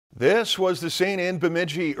This was the scene in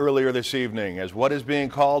Bemidji earlier this evening as what is being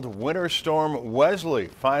called Winter Storm Wesley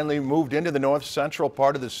finally moved into the north central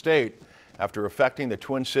part of the state after affecting the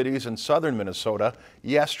Twin Cities and southern Minnesota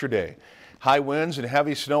yesterday. High winds and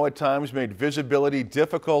heavy snow at times made visibility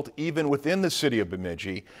difficult even within the city of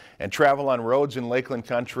Bemidji, and travel on roads in Lakeland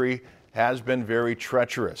country has been very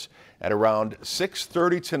treacherous. At around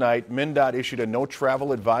 6:30 tonight, MnDOT issued a no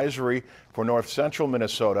travel advisory for north central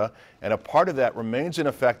Minnesota, and a part of that remains in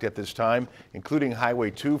effect at this time, including Highway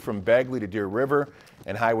 2 from Bagley to Deer River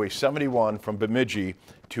and Highway 71 from Bemidji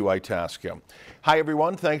to Itasca. Hi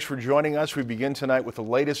everyone, thanks for joining us. We begin tonight with the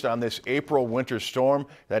latest on this April winter storm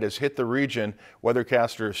that has hit the region.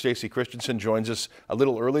 Weathercaster Stacy Christensen joins us a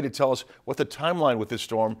little early to tell us what the timeline with this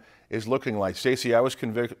storm is looking like. Stacy, I was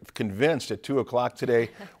convinced at 2 o'clock today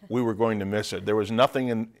we were going to miss it. There was nothing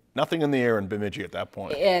in the air in Bemidji at that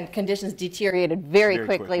point. And conditions deteriorated very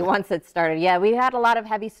quickly once it started. Yeah, we've had a lot of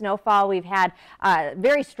heavy snowfall. We've had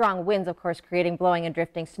very strong winds, of course, creating blowing and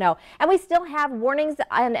drifting snow. And we still have warnings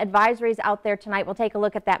and advisories out there tonight. We'll take a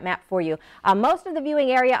look at that map for you. Most of the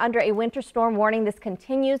viewing area under a winter storm warning. This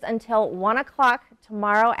continues until 1 o'clock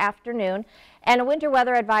tomorrow afternoon. And a winter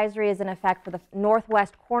weather advisory is in effect for the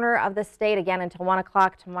northwest corner of the state, again, until 1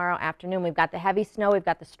 o'clock tomorrow afternoon. We've got the heavy snow, we've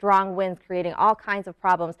got the strong winds creating all kinds of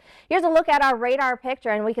problems. Here's a look at our radar picture,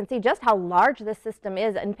 and we can see just how large this system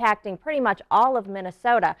is, impacting pretty much all of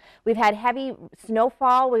Minnesota. We've had heavy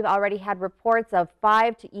snowfall. We've already had reports of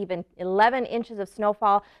 5 to even 11 inches of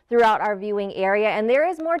snowfall throughout our viewing area, and there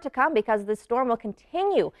is more to come because this storm will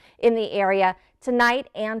continue in the area tonight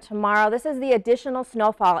and tomorrow. This is the additional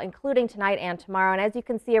snowfall, including tonight and tomorrow. And as you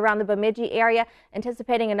can see around the Bemidji area,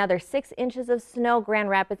 anticipating another 6 inches of snow. Grand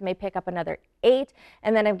Rapids may pick up another 8.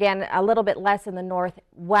 And then again, a little bit less in the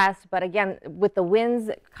northwest. But again, with the winds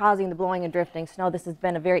causing the blowing and drifting snow, this has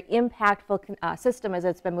been a very impactful system as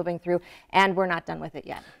it's been moving through. And we're not done with it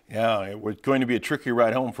yet. Yeah, it was going to be a tricky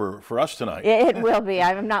ride home for us tonight. It will be.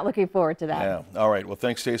 I'm not looking forward to that. Yeah. All right. Well,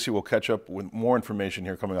 thanks, Stacy. We'll catch up with more information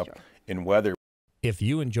here coming up in weather. If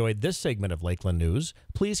you enjoyed this segment of Lakeland News,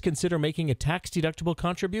 please consider making a tax-deductible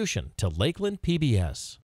contribution to Lakeland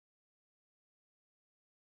PBS.